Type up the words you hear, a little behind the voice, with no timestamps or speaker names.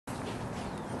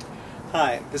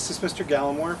Hi, this is Mr.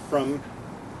 Gallimore from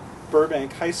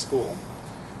Burbank High School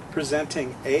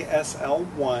presenting ASL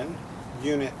I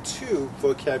Unit 2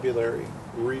 Vocabulary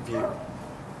Review.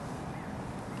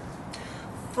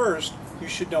 First, you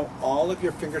should know all of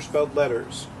your fingerspelled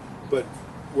letters, but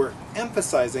we're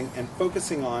emphasizing and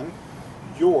focusing on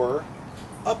your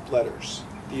up letters.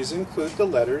 These include the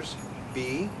letters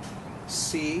B,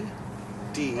 C,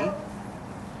 D,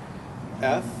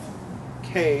 F,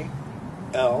 K,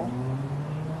 L,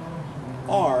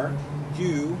 R,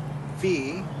 U,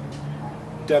 V,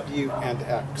 W, and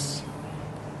X.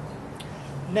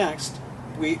 Next,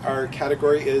 our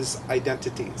category is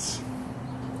identities.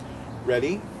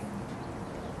 Ready?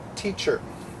 Teacher.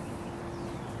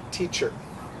 Teacher.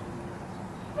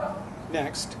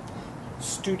 Next,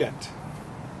 student.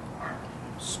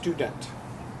 Student.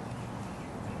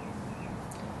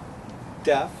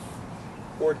 Deaf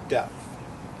or deaf.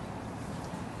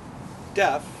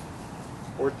 Deaf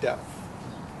or deaf.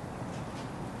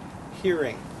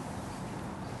 Hearing.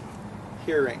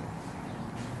 Hearing.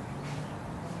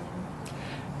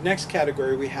 Next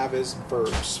category we have is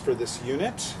verbs for this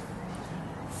unit.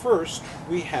 First,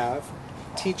 we have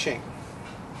teaching.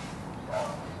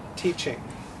 Teaching.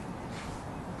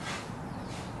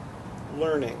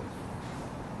 Learning.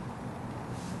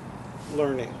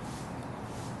 Learning.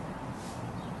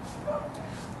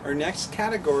 Our next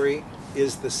category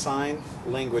is the sign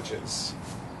languages.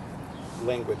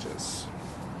 Languages.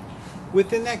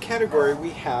 Within that category, we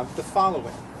have the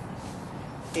following: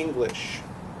 English,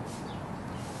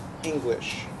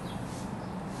 English,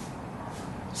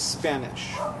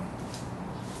 Spanish,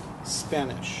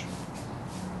 Spanish,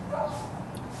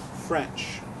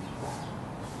 French,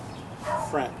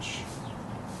 French,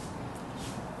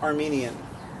 Armenian,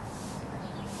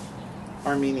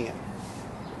 Armenian,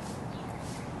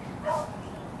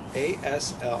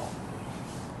 ASL,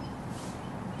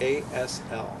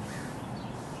 ASL.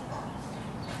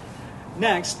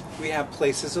 Next, we have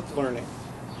places of learning.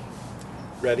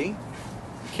 Ready?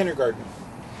 Kindergarten.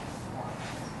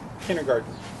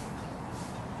 Kindergarten.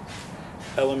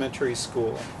 Elementary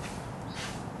school.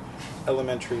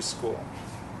 Elementary school.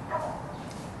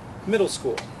 Middle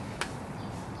school.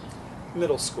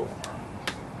 Middle school.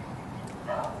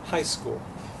 High school.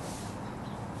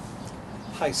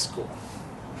 High school.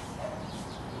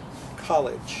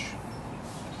 College.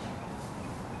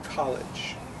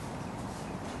 College.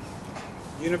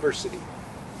 University.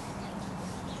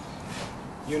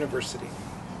 University.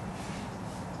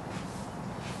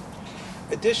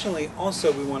 Additionally,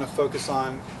 also we want to focus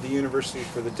on the University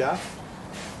for the Deaf,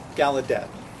 Gallaudet.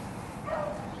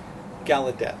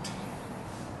 Gallaudet.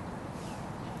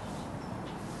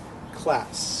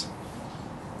 Class.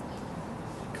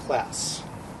 Class.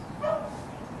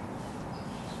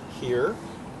 Here.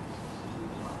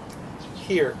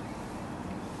 Here.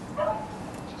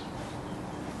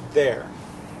 There.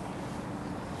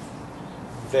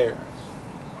 There.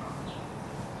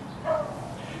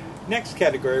 Next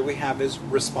category we have is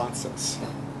responses.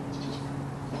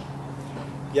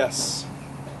 Yes.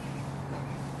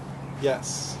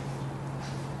 Yes.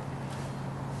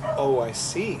 Oh, I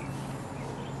see.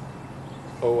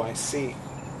 Oh, I see.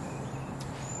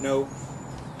 No.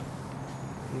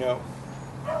 No.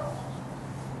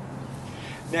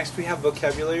 Next we have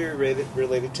vocabulary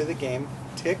related to the game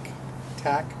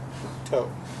tic-tac-toe.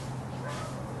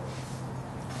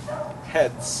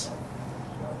 Heads.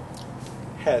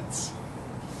 Heads.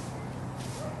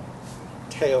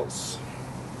 Tails.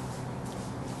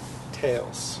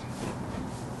 Tails.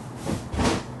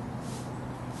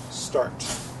 Start.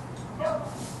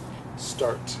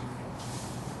 Start.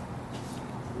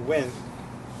 Win.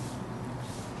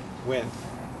 Win.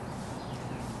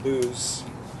 Lose.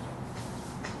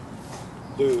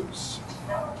 Lose.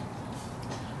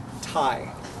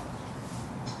 Tie.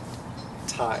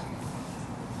 Tie.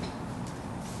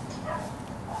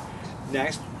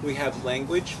 Next, we have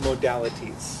language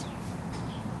modalities.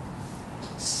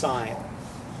 Sign.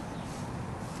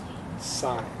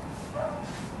 Sign.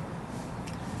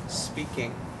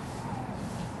 Speaking.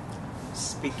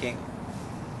 Speaking.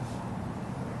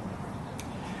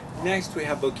 Next, we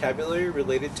have vocabulary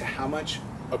related to how much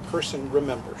a person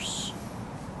remembers.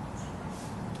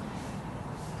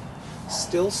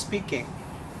 Still speaking.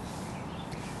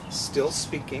 Still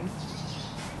speaking.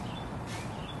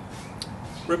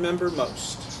 Remember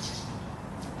most.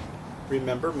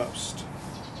 Remember most.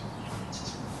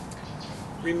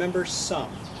 Remember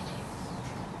some.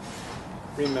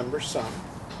 Remember some.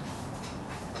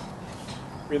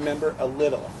 Remember a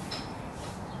little.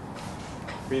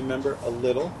 Remember a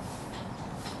little.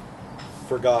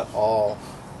 Forgot all.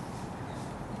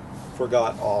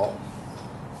 Forgot all.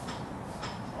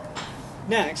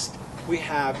 Next, we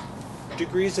have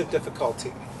degrees of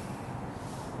difficulty.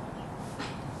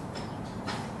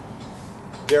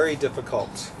 Very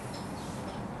difficult.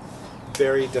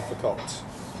 Very difficult.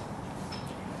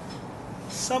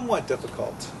 Somewhat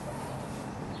difficult.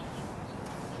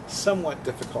 Somewhat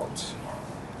difficult.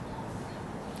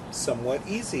 Somewhat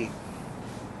easy.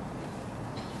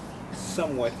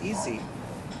 Somewhat easy.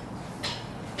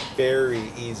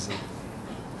 Very easy.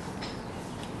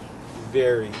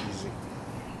 Very easy.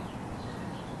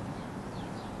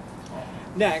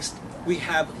 Next, we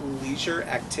have leisure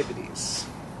activities.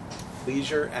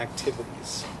 Leisure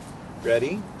activities.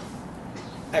 Ready?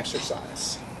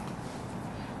 Exercise.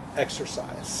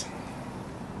 Exercise.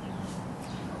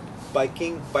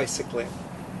 Biking, bicycling.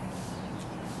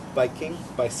 Biking,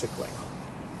 bicycling.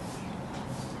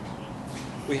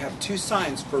 We have two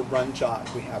signs for run, jog.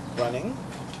 We have running,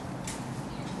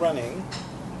 running,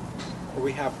 or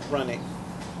we have running,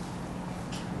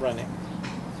 running.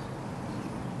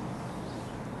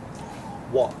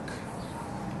 Walk,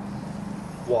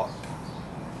 walk.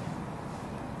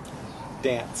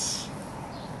 Dance,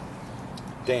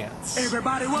 dance.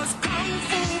 Everybody was kung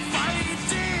fu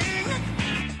fighting.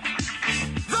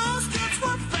 Those kids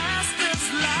were fast as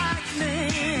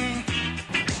lightning.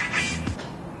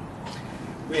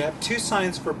 We have two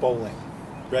signs for bowling.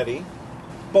 Ready?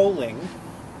 Bowling,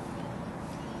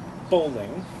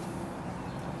 bowling,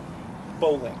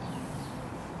 bowling,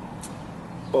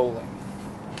 bowling.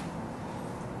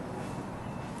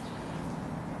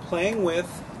 Playing with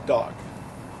dog.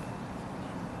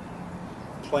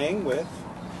 Playing with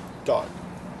dog.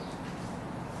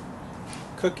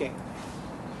 Cooking.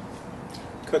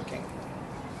 Cooking.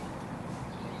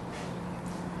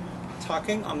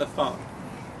 Talking on the phone.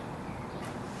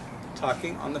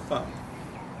 Talking on the phone.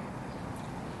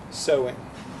 Sewing.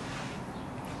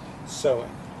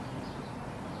 Sewing.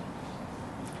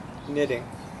 Knitting.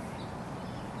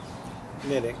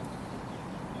 Knitting.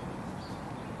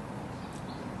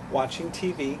 Watching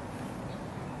TV.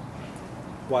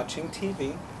 Watching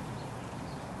TV.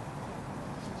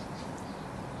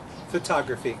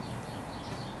 Photography.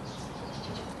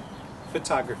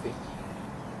 Photography.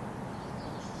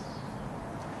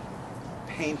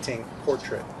 Painting,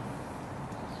 portrait.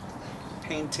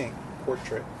 Painting,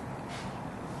 portrait.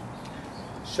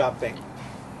 Shopping.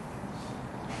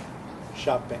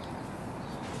 Shopping.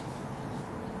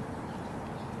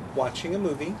 Watching a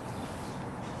movie.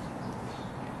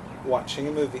 Watching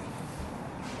a movie.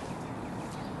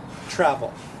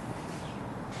 Travel.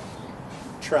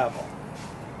 Travel.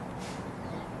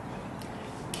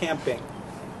 Camping.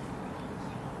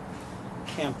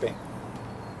 Camping.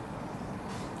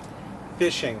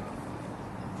 Fishing.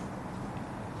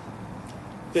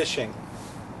 Fishing.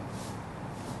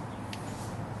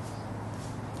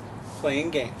 Playing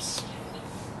games.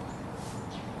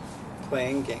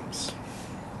 Playing games.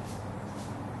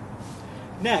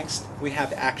 Next, we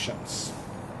have actions.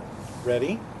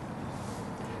 Ready?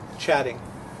 Chatting.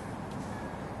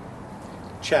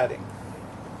 Chatting.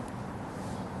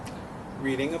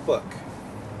 Reading a book.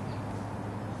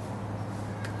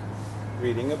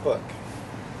 Reading a book.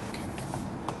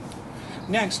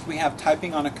 Next, we have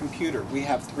typing on a computer. We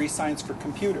have three signs for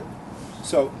computer.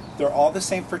 So they're all the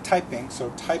same for typing. So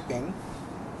typing,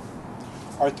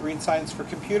 our three signs for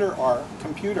computer are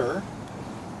computer,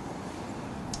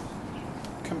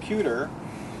 computer,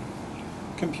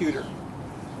 computer.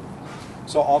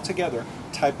 So all together,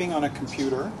 typing on a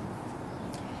computer,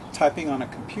 typing on a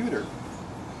computer,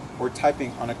 or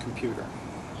typing on a computer.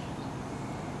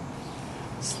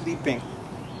 Sleeping,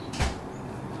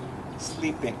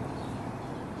 sleeping.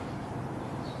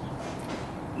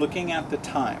 Looking at the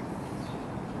time,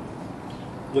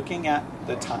 looking at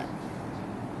the time.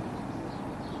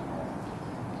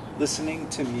 Listening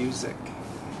to music,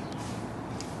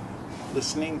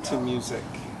 listening to music.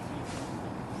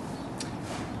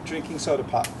 Drinking soda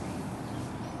pop,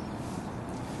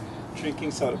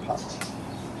 drinking soda pop.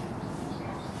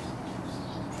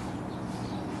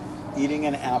 Eating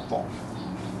an apple,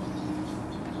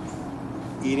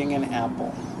 eating an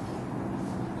apple.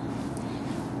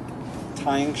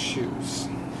 Tying shoes,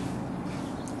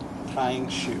 tying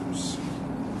shoes.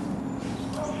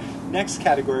 Next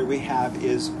category we have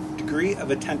is degree of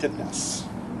attentiveness.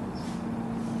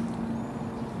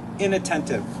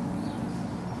 Inattentive,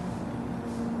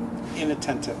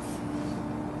 inattentive.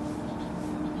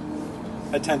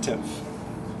 Attentive,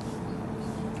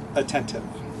 attentive.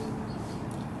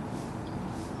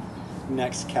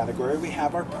 Next category we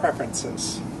have our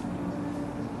preferences.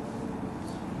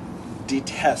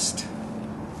 Detest,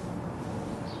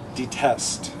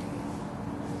 detest.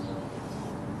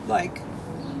 Like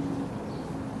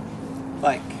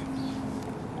Like.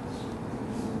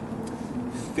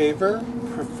 Favor,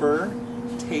 prefer,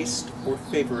 taste, or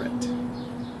favorite.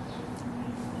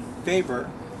 Favor,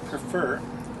 prefer,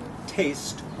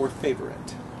 taste, or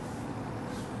favorite.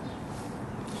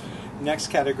 Next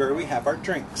category we have our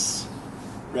drinks.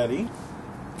 Ready?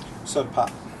 Soda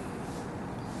pop.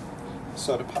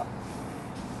 Soda pop.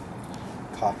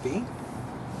 Coffee.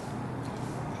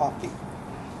 Coffee.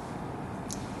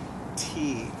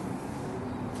 Tea.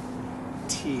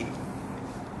 Tea.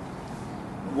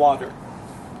 Water.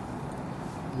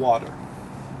 Water.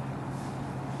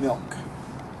 Milk.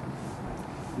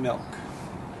 Milk.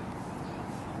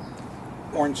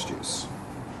 Orange juice.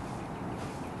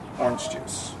 Orange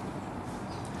juice.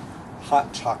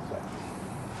 Hot chocolate.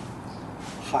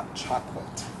 Hot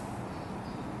chocolate.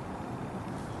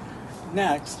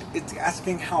 Next, it's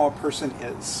asking how a person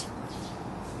is.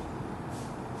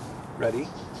 Ready?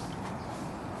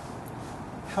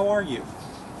 How are you?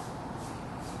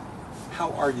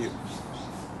 How are you?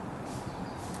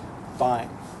 Fine.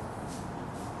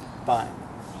 Fine.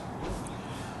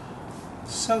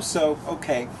 So,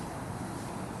 okay.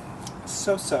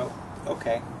 So,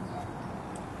 okay.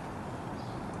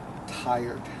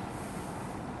 Tired.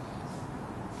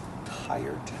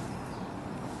 Tired.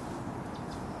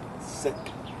 Sick.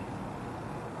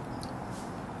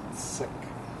 Sick.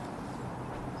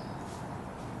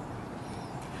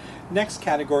 Next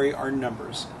category are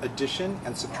numbers, addition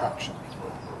and subtraction.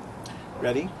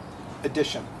 Ready?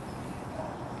 Addition.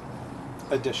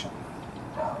 Addition.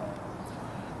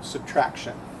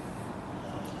 Subtraction.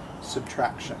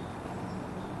 Subtraction.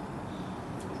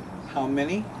 How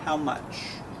many? How much?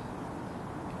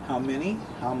 How many?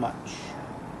 How much?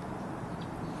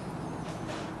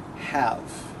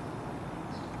 Have,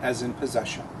 as in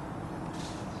possession.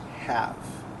 Have,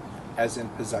 as in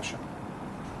possession.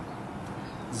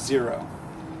 Zero.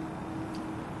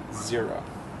 Zero.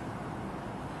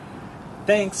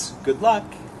 Thanks. Good luck.